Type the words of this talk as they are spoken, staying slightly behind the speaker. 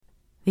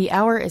The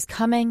hour is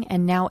coming,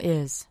 and now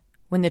is,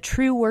 when the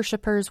true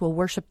worshippers will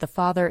worship the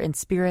Father in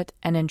spirit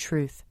and in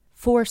truth.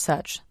 For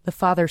such, the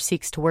Father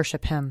seeks to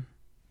worship him.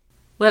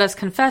 Let us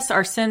confess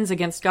our sins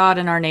against God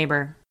and our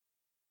neighbor.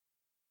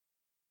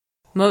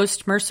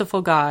 Most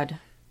merciful God,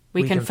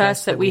 we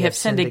confess that we have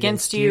sinned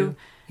against you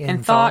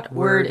in thought,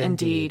 word, and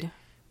deed,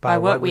 by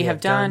what we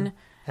have done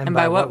and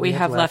by what we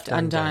have left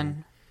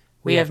undone.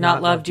 We have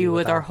not loved you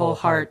with our whole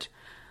heart.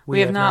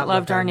 We have not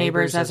loved our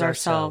neighbors as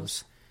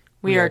ourselves.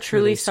 We are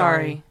truly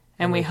sorry,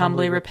 and we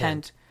humbly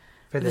repent.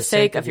 For the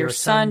sake of your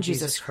Son,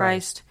 Jesus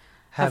Christ,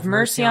 have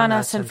mercy on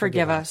us and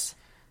forgive us,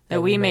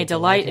 that we may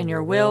delight in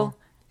your will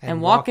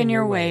and walk in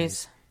your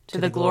ways, to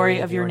the glory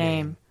of your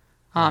name.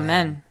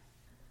 Amen.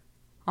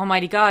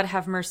 Almighty God,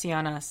 have mercy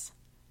on us.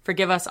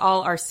 Forgive us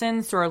all our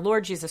sins through our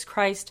Lord Jesus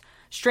Christ.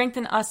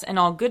 Strengthen us in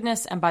all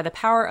goodness, and by the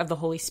power of the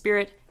Holy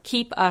Spirit,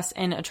 keep us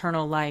in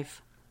eternal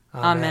life.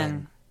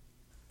 Amen.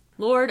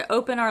 Lord,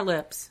 open our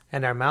lips,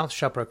 and our mouth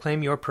shall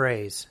proclaim your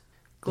praise.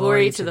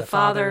 Glory to the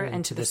Father,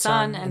 and to the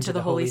Son, and to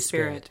the Holy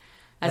Spirit,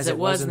 as it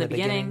was in the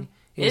beginning,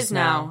 is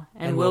now,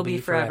 and will be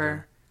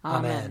forever.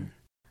 Amen.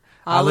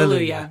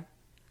 Alleluia.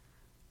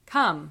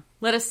 Come,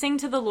 let us sing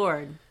to the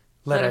Lord.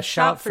 Let us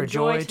shout for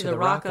joy to the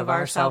rock of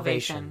our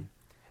salvation.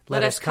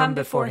 Let us come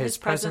before his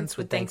presence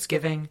with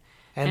thanksgiving,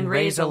 and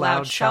raise a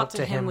loud shout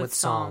to him with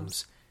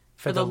psalms.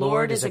 For the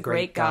Lord is a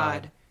great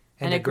God,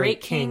 and a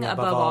great King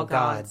above all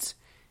gods.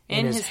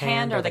 In his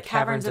hand are the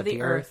caverns of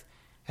the earth,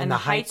 and the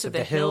heights of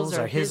the hills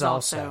are his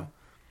also.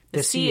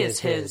 The sea is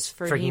his,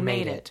 for he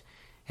made it,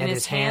 and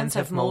his hands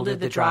have molded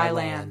the dry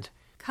land.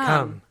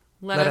 Come,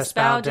 let us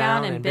bow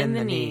down and bend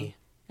the knee,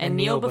 and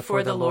kneel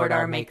before the Lord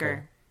our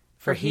Maker.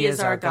 For he is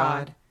our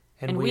God,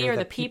 and we are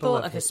the people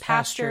of his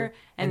pasture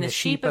and the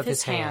sheep of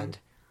his hand.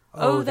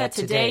 Oh, that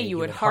today you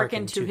would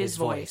hearken to his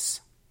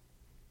voice.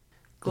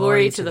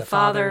 Glory to the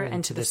Father,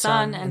 and to the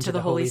Son, and to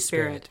the Holy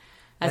Spirit,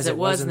 as it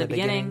was in the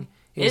beginning,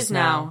 is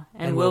now,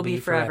 and will be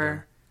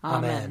forever.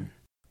 Amen.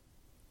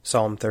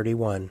 Psalm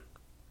 31.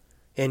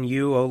 In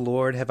you, O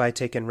Lord, have I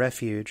taken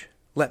refuge.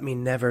 Let me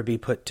never be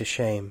put to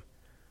shame.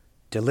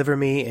 Deliver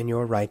me in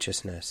your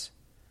righteousness.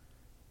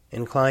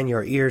 Incline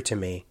your ear to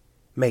me.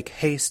 Make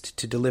haste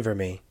to deliver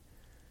me.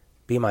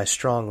 Be my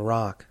strong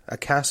rock, a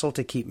castle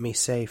to keep me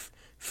safe,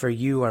 for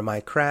you are my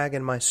crag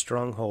and my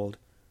stronghold.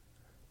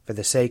 For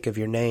the sake of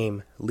your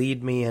name,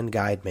 lead me and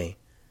guide me.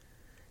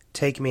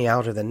 Take me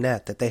out of the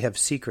net that they have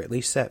secretly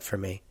set for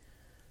me,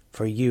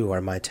 for you are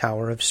my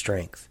tower of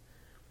strength.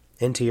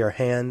 Into your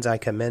hands I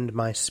commend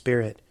my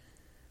spirit,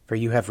 for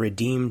you have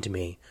redeemed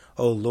me,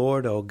 O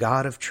Lord, O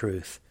God of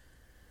truth.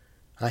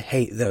 I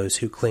hate those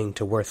who cling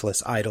to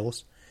worthless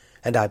idols,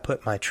 and I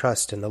put my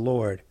trust in the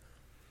Lord.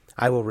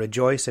 I will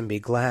rejoice and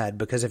be glad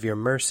because of your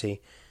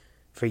mercy,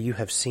 for you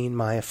have seen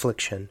my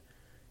affliction.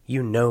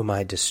 You know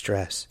my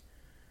distress.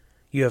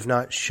 You have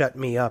not shut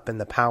me up in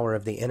the power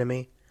of the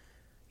enemy.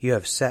 You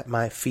have set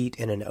my feet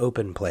in an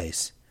open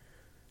place.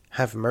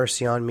 Have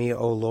mercy on me,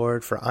 O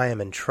Lord, for I am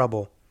in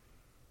trouble.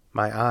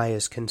 My eye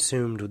is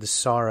consumed with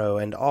sorrow,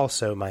 and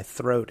also my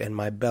throat and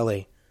my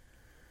belly.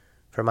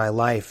 For my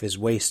life is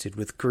wasted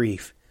with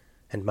grief,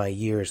 and my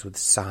years with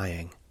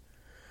sighing.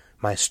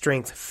 My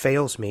strength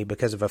fails me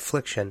because of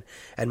affliction,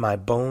 and my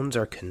bones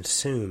are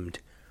consumed.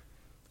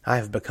 I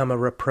have become a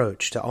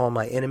reproach to all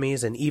my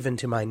enemies, and even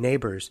to my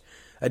neighbors,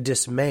 a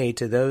dismay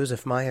to those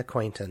of my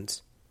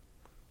acquaintance.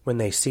 When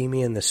they see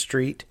me in the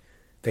street,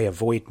 they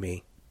avoid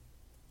me.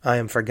 I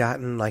am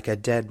forgotten like a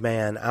dead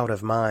man out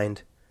of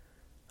mind.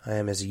 I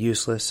am as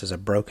useless as a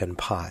broken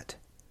pot.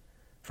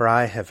 For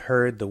I have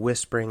heard the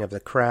whispering of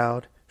the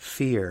crowd.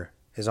 Fear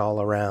is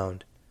all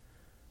around.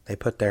 They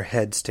put their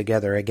heads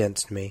together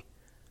against me.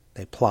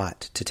 They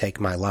plot to take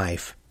my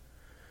life.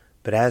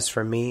 But as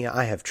for me,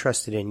 I have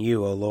trusted in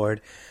you, O Lord.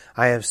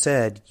 I have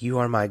said, you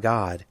are my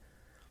God.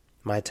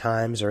 My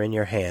times are in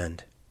your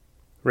hand.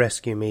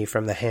 Rescue me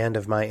from the hand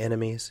of my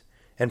enemies,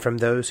 and from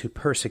those who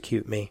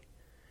persecute me.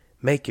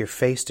 Make your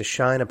face to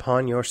shine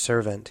upon your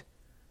servant,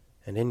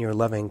 and in your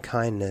loving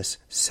kindness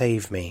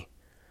save me.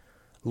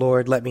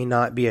 Lord, let me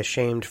not be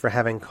ashamed for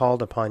having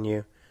called upon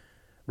you.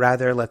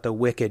 Rather, let the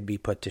wicked be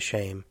put to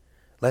shame.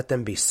 Let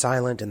them be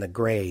silent in the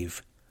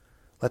grave.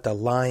 Let the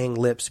lying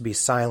lips be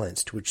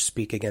silenced which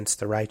speak against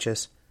the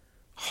righteous,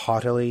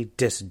 haughtily,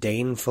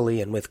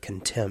 disdainfully, and with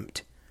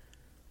contempt.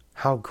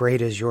 How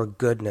great is your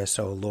goodness,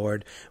 O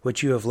Lord,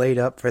 which you have laid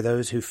up for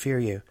those who fear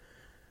you,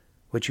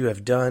 which you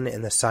have done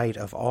in the sight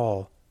of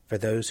all for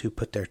those who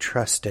put their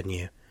trust in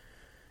you.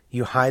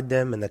 You hide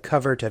them in the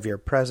covert of your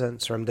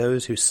presence from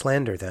those who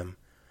slander them.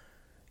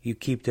 You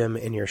keep them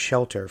in your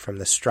shelter from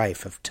the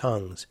strife of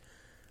tongues.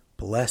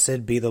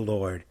 Blessed be the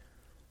Lord,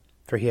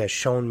 for he has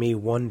shown me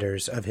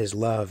wonders of his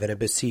love in a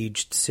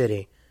besieged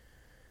city.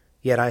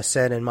 Yet I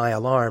said in my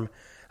alarm,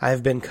 I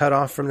have been cut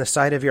off from the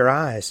sight of your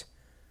eyes.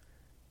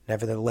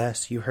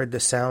 Nevertheless, you heard the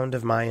sound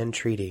of my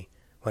entreaty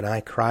when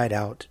I cried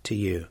out to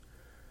you.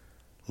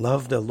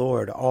 Love the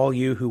Lord, all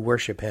you who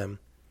worship him.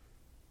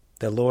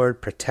 The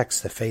Lord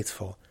protects the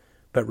faithful,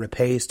 but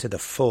repays to the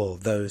full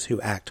those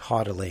who act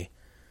haughtily.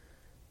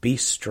 Be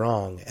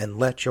strong, and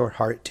let your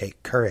heart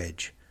take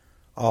courage,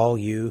 all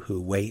you who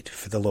wait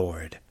for the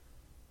Lord.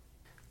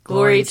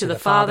 Glory to the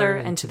Father,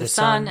 and to the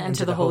Son, and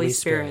to the Holy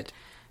Spirit,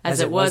 as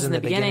it was in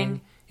the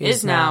beginning,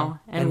 is now,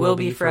 and will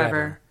be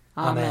forever.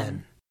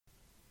 Amen.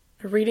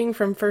 A reading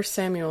from 1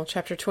 Samuel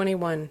chapter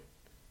 21.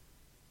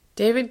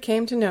 David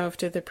came to Nob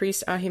to the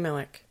priest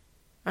Ahimelech.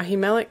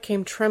 Ahimelech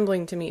came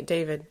trembling to meet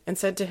David, and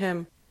said to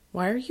him,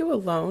 "Why are you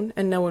alone,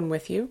 and no one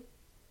with you?"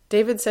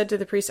 David said to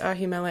the priest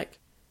Ahimelech,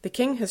 "The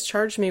king has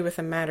charged me with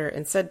a matter,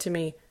 and said to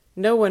me,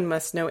 'No one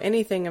must know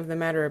anything of the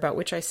matter about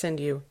which I send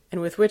you, and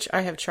with which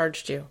I have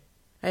charged you.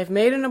 I have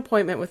made an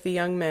appointment with the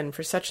young men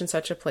for such and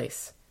such a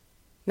place.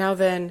 Now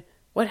then,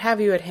 what have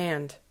you at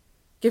hand?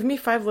 Give me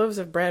 5 loaves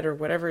of bread, or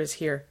whatever is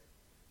here."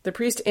 The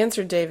priest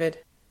answered David,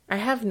 "I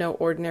have no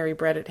ordinary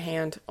bread at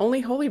hand, only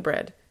holy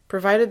bread,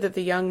 provided that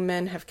the young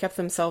men have kept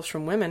themselves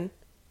from women."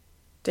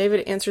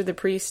 David answered the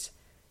priest,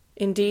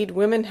 "Indeed,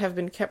 women have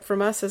been kept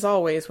from us as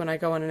always when I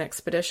go on an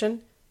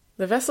expedition.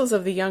 The vessels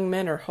of the young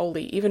men are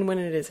holy, even when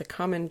it is a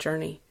common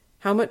journey.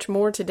 How much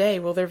more today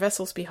will their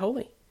vessels be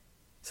holy?"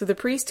 So the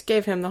priest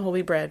gave him the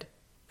holy bread,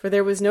 for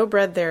there was no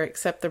bread there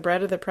except the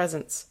bread of the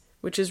presence,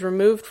 which is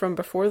removed from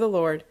before the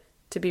Lord,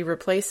 to be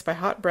replaced by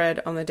hot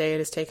bread on the day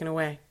it is taken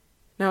away.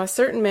 Now a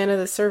certain man of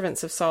the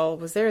servants of Saul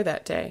was there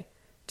that day,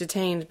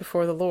 detained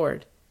before the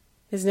Lord.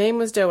 His name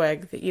was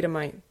Doeg the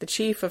Edomite, the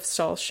chief of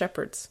Saul's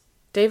shepherds.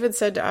 David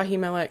said to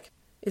Ahimelech,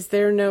 "Is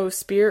there no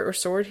spear or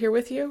sword here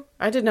with you?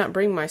 I did not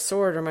bring my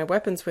sword or my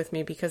weapons with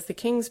me, because the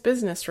king's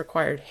business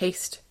required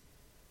haste."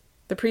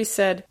 The priest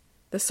said,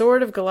 "The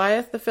sword of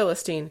Goliath the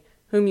Philistine,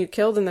 whom you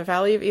killed in the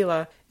valley of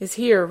Elah, is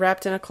here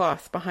wrapped in a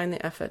cloth behind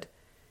the ephod.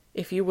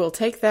 If you will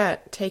take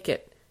that, take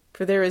it,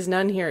 for there is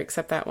none here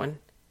except that one."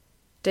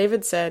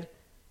 David said,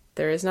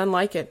 "There is none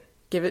like it.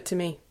 Give it to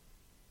me."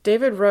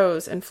 David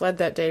rose and fled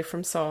that day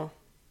from Saul.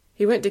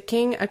 He went to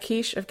King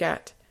Achish of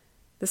Gath.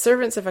 The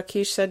servants of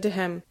Achish said to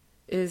him,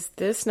 "Is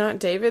this not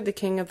David, the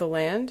king of the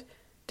land?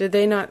 Did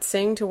they not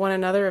sing to one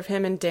another of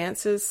him in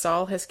dances,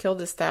 'Saul has killed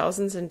his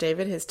thousands, and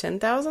David his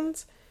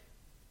 10,000s?'"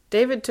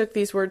 David took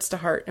these words to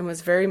heart, and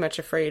was very much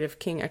afraid of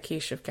King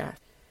Achish of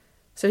Gath.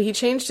 So he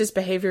changed his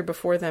behavior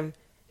before them.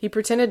 He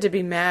pretended to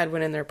be mad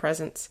when in their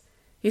presence.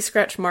 He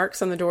scratched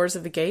marks on the doors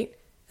of the gate,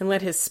 and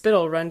let his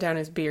spittle run down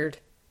his beard.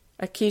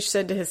 Achish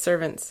said to his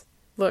servants,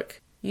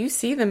 "Look, you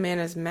see the man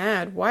is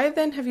mad. Why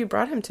then have you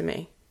brought him to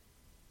me?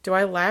 Do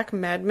I lack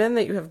madmen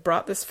that you have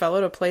brought this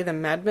fellow to play the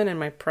madman in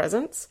my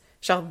presence?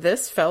 Shall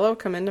this fellow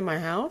come into my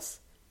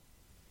house?"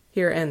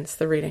 Here ends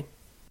the reading.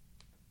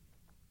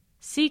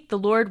 Seek the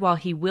Lord while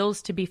he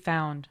wills to be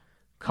found.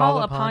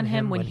 Call upon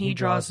him when he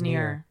draws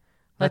near.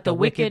 Let the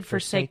wicked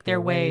forsake their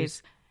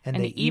ways, and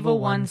the evil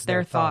ones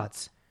their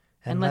thoughts.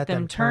 And let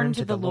them turn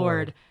to the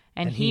Lord,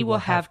 and he will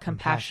have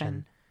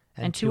compassion.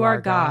 And to our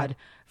God,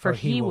 for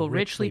he will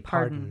richly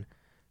pardon.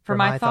 For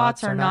my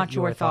thoughts are not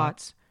your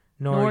thoughts,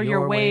 nor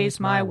your ways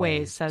my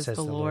ways, says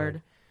the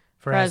Lord.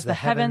 For as the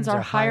heavens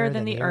are higher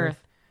than the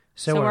earth,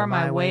 so are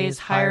my ways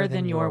higher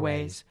than your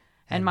ways,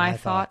 and my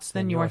thoughts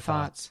than your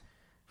thoughts.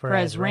 For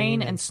as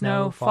rain and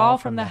snow fall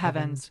from the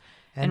heavens,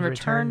 and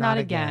return not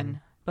again,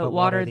 but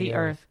water the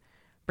earth,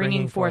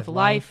 bringing forth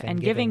life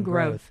and giving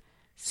growth,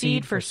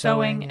 seed for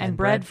sowing and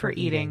bread for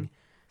eating,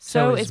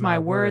 so is my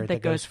word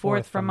that goes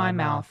forth from my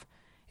mouth.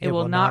 It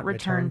will not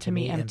return to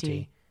me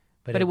empty,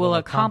 but it will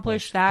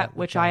accomplish that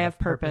which I have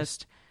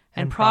purposed,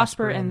 and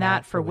prosper in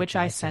that for which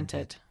I sent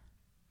it.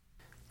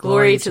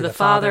 Glory to the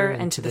Father,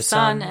 and to the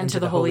Son, and to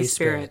the Holy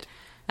Spirit,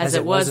 as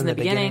it was in the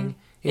beginning,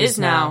 is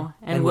now,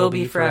 and will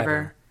be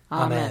forever.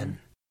 Amen.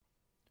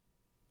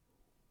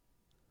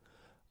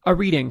 A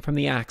reading from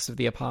the Acts of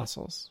the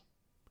Apostles.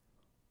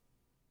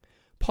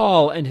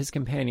 Paul and his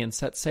companions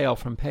set sail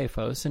from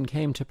Paphos and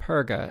came to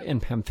Perga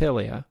in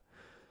Pamphylia.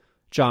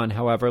 John,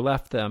 however,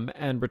 left them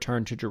and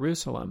returned to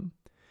Jerusalem.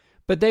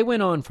 But they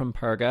went on from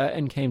Perga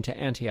and came to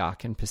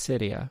Antioch in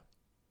Pisidia.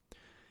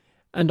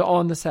 And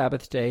on the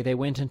Sabbath day they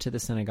went into the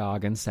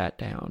synagogue and sat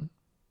down.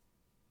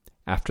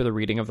 After the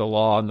reading of the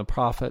law and the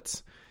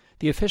prophets,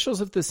 the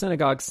officials of the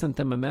synagogue sent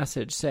them a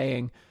message,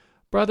 saying,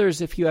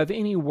 "Brothers, if you have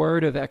any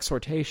word of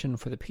exhortation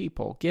for the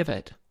people, give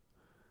it."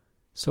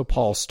 So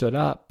Paul stood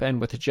up and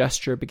with a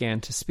gesture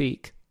began to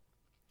speak.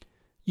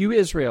 "You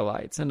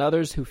Israelites and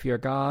others who fear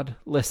God,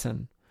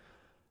 listen.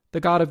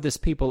 The God of this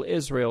people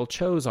Israel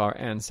chose our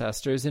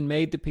ancestors and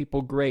made the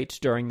people great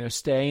during their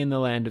stay in the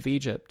land of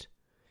Egypt.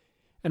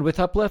 And with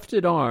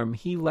uplifted arm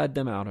he led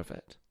them out of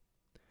it.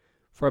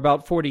 For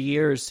about 40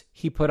 years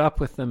he put up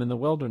with them in the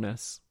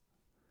wilderness.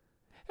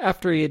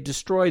 After he had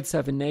destroyed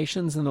 7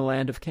 nations in the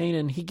land of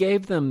Canaan, he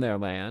gave them their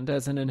land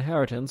as an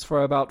inheritance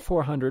for about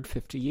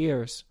 450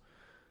 years.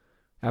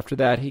 After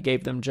that he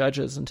gave them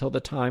judges until the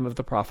time of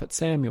the prophet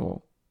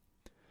Samuel.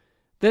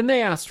 Then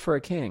they asked for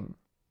a king,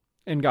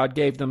 and God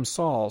gave them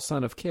Saul,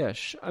 son of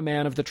Kish, a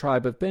man of the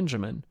tribe of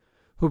Benjamin,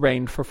 who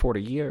reigned for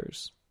 40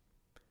 years.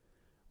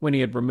 When he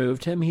had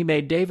removed him, he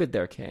made David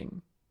their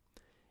king.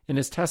 In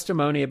his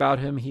testimony about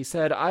him he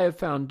said, 'I have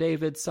found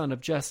David, son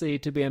of Jesse,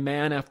 to be a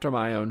man after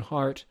my own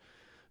heart,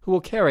 who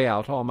will carry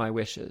out all my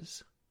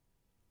wishes.'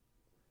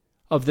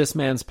 Of this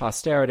man's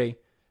posterity,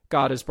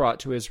 God has brought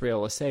to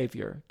Israel a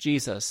Savior,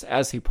 Jesus,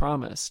 as he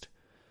promised.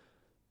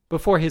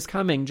 Before his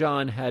coming,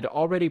 John had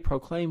already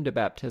proclaimed a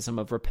baptism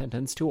of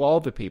repentance to all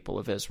the people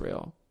of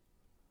Israel.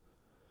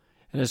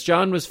 And as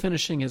John was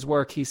finishing his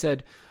work, he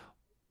said,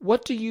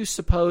 "What do you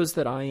suppose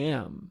that I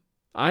am?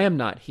 I am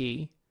not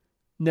he.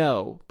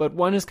 No, but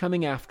one is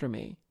coming after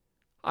me.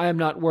 I am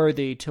not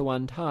worthy to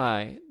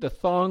untie the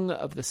thong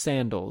of the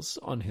sandals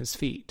on his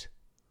feet."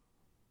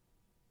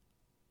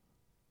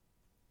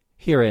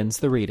 Here ends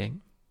the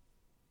reading.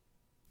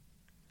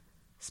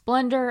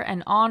 Splendor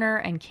and honor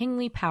and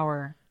kingly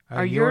power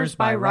are yours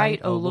by right,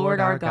 O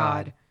Lord our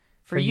God,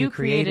 for you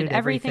created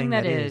everything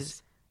that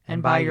is,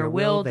 and by your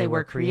will they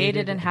were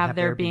created and have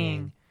their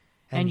being.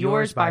 And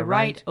yours by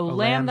right, O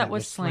Lamb that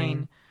was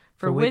slain,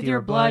 for with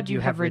your blood you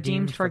have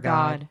redeemed for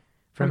God,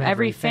 from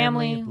every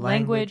family,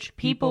 language,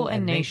 people,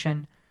 and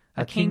nation,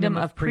 a kingdom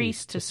of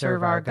priests to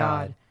serve our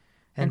God.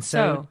 And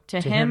so, to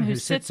him who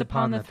sits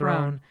upon the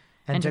throne,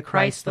 and to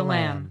Christ the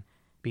Lamb,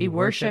 be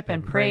worship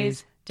and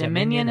praise,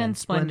 dominion and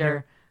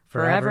splendor,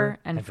 forever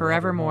and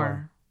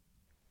forevermore.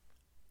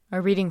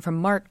 A reading from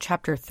Mark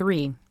chapter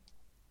 3.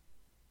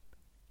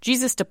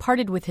 Jesus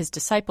departed with his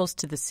disciples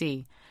to the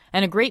sea,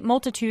 and a great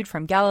multitude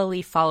from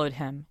Galilee followed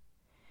him.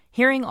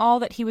 Hearing all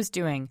that he was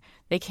doing,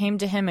 they came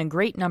to him in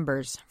great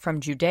numbers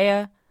from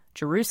Judea,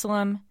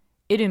 Jerusalem,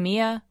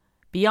 Idumea,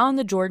 beyond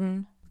the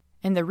Jordan,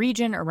 and the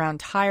region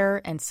around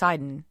Tyre and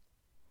Sidon.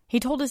 He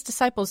told his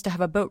disciples to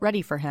have a boat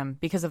ready for him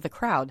because of the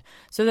crowd,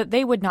 so that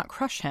they would not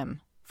crush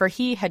him, for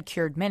he had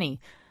cured many,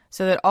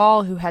 so that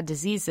all who had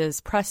diseases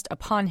pressed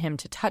upon him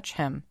to touch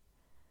him.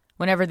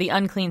 Whenever the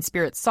unclean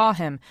spirits saw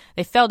him,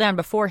 they fell down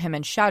before him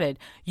and shouted,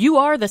 "You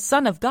are the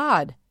Son of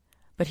God!"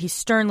 But he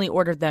sternly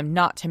ordered them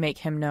not to make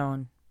him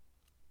known.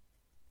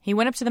 He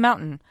went up to the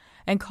mountain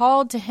and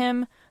called to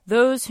him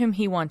those whom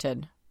he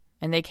wanted,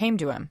 and they came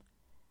to him.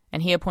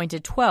 And he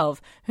appointed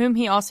 12, whom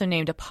he also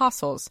named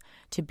apostles,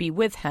 to be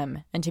with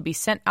him and to be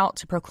sent out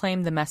to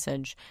proclaim the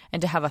message and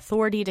to have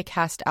authority to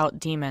cast out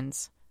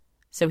demons.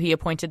 So he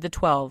appointed the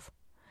 12,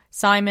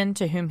 Simon,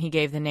 to whom he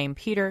gave the name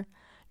Peter,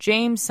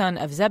 James, son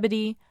of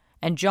Zebedee,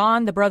 and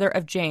John, the brother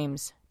of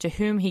James, to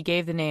whom he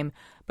gave the name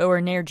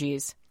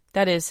Boanerges,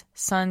 that is,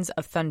 sons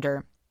of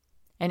thunder,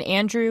 and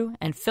Andrew,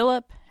 and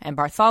Philip, and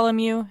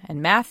Bartholomew,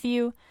 and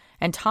Matthew,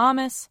 and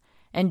Thomas,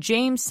 and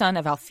James, son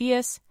of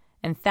Alphaeus,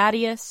 and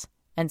Thaddeus,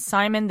 and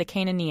Simon the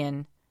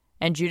Cananean,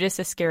 and Judas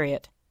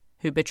Iscariot,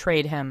 who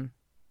betrayed him.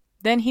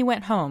 Then he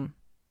went home.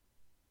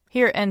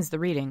 Here ends the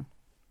reading.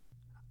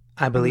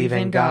 I believe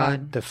in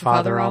God, the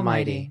Father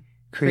Almighty,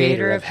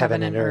 creator of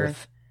heaven and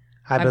earth.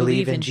 I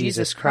believe in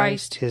Jesus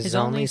Christ, his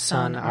only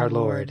Son, our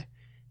Lord.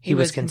 He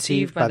was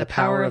conceived by the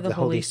power of the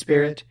Holy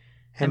Spirit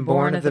and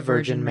born of the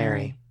Virgin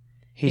Mary.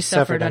 He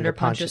suffered under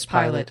Pontius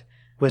Pilate,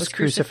 was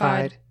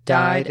crucified,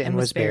 died, and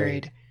was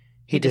buried.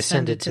 He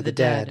descended to the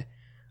dead.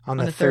 On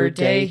the third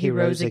day he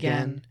rose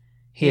again.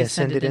 He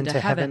ascended into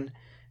heaven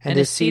and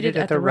is seated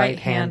at the right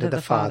hand of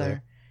the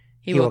Father.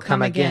 He will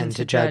come again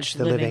to judge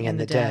the living and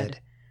the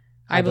dead.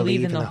 I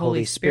believe in the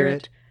Holy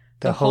Spirit,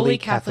 the Holy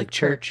Catholic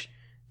Church,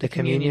 the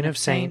communion of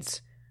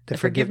saints, the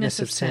forgiveness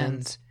of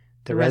sins,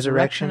 the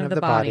resurrection of the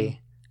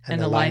body,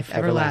 and the life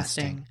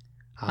everlasting.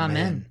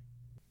 Amen.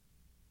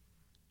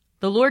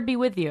 The Lord be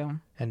with you.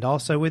 And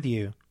also with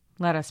you.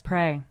 Let us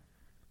pray.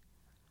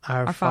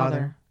 Our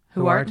Father,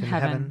 who art in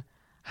heaven,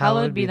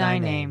 hallowed be thy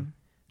name.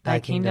 Thy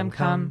kingdom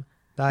come,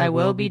 thy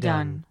will be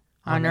done,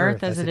 on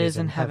earth as it is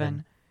in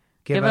heaven.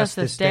 Give us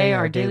this day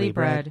our daily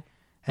bread,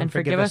 and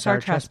forgive us our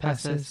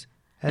trespasses,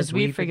 as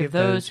we forgive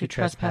those who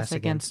trespass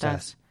against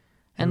us.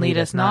 And lead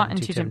us not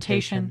into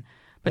temptation,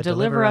 but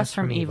deliver us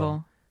from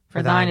evil.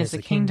 For thine is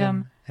the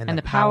kingdom, and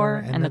the power,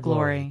 and the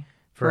glory,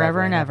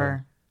 forever and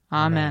ever.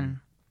 Amen.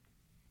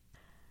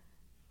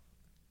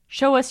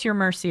 Show us your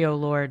mercy, O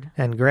Lord.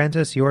 And grant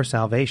us your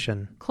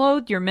salvation.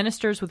 Clothe your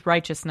ministers with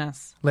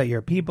righteousness. Let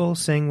your people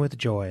sing with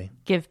joy.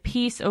 Give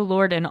peace, O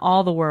Lord, in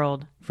all the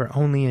world. For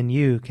only in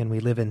you can we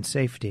live in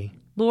safety.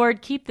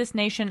 Lord, keep this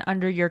nation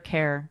under your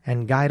care.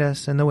 And guide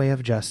us in the way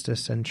of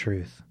justice and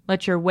truth.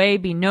 Let your way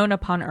be known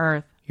upon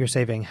earth. Your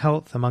saving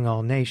health among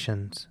all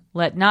nations.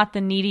 Let not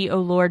the needy, O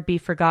Lord, be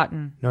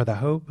forgotten. Nor the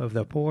hope of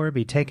the poor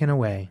be taken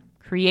away.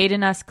 Create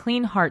in us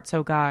clean hearts,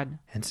 O God.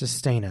 And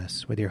sustain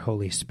us with your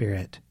Holy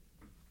Spirit.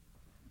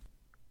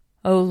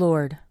 O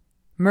Lord,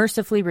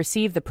 mercifully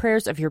receive the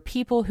prayers of your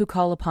people who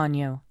call upon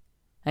you,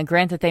 and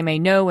grant that they may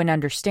know and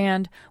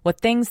understand what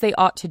things they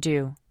ought to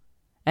do,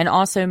 and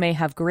also may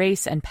have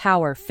grace and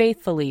power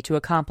faithfully to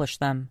accomplish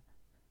them.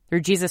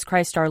 Through Jesus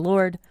Christ our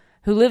Lord,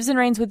 who lives and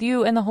reigns with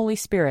you in the Holy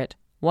Spirit,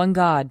 one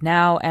God,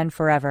 now and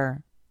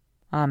forever.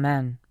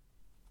 Amen.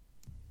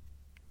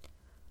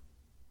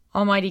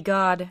 Almighty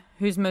God,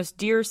 whose most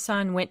dear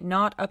Son went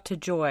not up to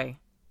joy,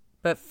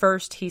 but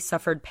first he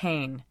suffered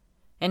pain,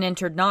 and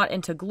entered not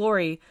into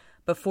glory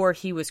before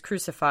he was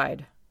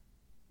crucified,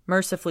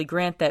 mercifully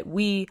grant that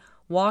we,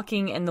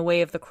 walking in the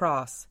way of the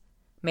cross,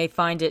 may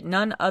find it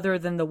none other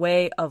than the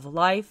way of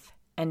life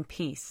and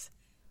peace.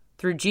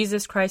 Through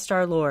Jesus Christ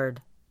our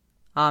Lord.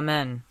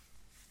 Amen.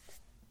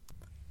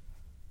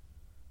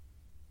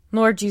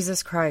 Lord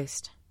Jesus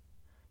Christ,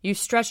 you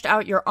stretched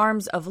out your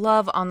arms of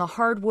love on the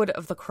hard wood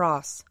of the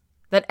cross,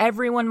 that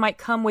everyone might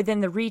come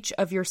within the reach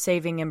of your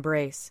saving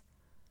embrace.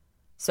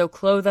 So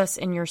clothe us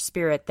in your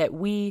Spirit, that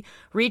we,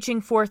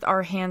 reaching forth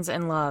our hands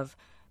in love,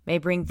 may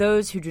bring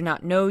those who do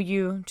not know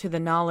you to the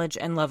knowledge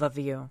and love of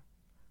you.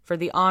 For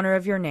the honor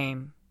of your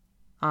name.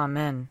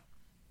 Amen.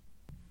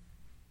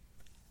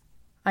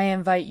 I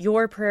invite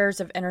your prayers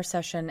of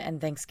intercession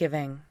and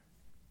thanksgiving.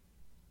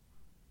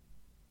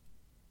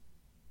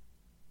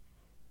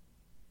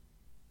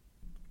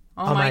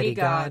 Almighty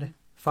God,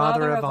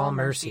 Father of all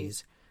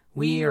mercies,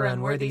 we, your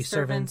unworthy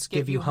servants,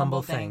 give you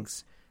humble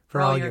thanks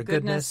for all your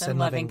goodness and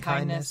loving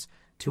kindness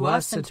to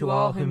us and to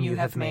all whom you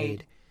have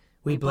made.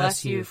 We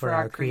bless you for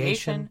our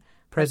creation,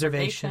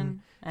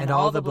 preservation, and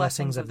all the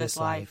blessings of this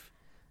life,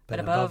 but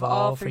above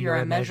all for your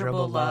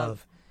immeasurable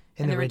love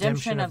in the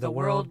redemption of the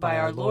world by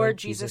our Lord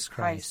Jesus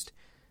Christ,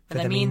 for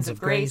the means of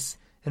grace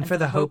and for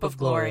the hope of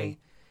glory.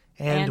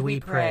 And we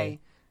pray,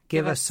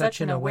 give us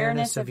such an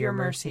awareness of your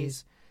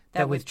mercies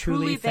that with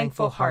truly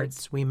thankful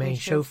hearts we may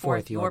show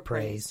forth your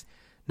praise,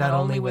 not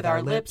only with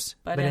our lips,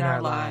 but in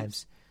our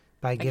lives,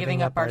 by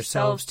giving up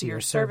ourselves to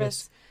your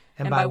service,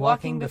 and by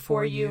walking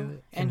before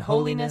you in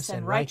holiness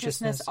and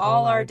righteousness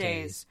all our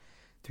days,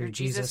 through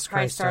Jesus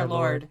Christ our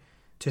Lord,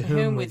 to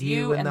whom with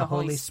you and the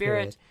Holy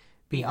Spirit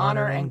be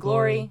honor and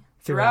glory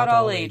throughout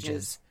all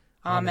ages.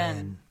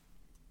 Amen.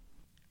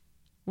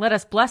 Let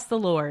us bless the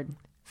Lord.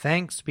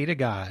 Thanks be to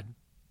God.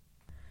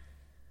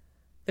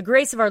 The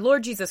grace of our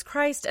Lord Jesus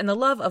Christ and the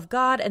love of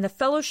God and the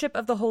fellowship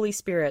of the Holy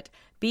Spirit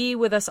be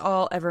with us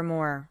all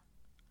evermore.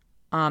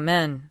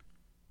 Amen.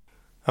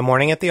 A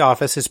Morning at the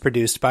Office is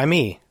produced by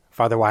me,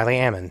 Father Wiley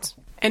Ammons.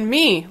 And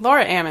me,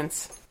 Laura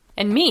Ammons.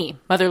 And me,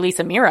 Mother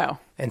Lisa Meirow.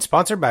 And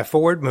sponsored by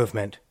Forward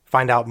Movement.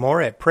 Find out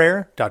more at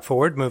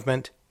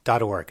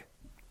prayer.forwardmovement.org.